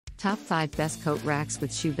Top 5 Best Coat Racks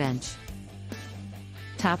with Shoe Bench.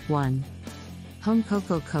 Top 1.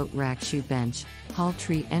 HOMEKOKO Coat Rack Shoe Bench, Hall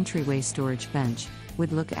Tree Entryway Storage Bench,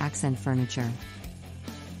 Wood Look Accent Furniture.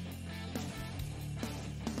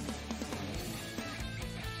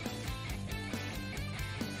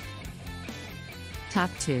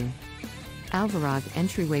 Top 2. Alvorog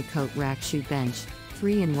Entryway Coat Rack Shoe Bench,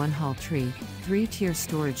 3-in-1 Hall Tree, 3-tier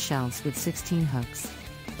storage shelves with 16 hooks.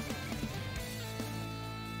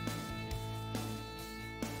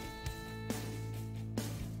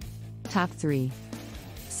 Top 3.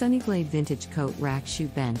 Sunnyglade Vintage Coat Rack Shoe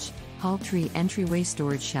Bench, Hall Tree Entryway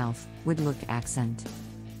Storage Shelf, Wood Look Accent.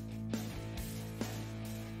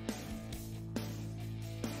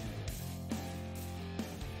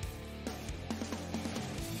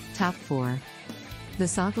 Top 4.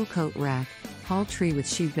 VASAGLE Coat Rack, Hall Tree with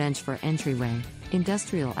Shoe Bench for Entryway,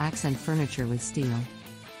 Industrial Accent Furniture with Steel.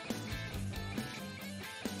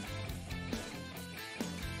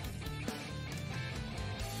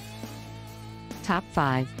 Top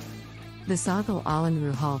 5. VASAGLE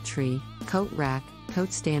ALINRU Hall Tree, Coat Rack,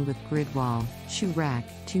 Coat Stand with Grid Wall, Shoe Rack,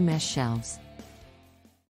 2 mesh shelves.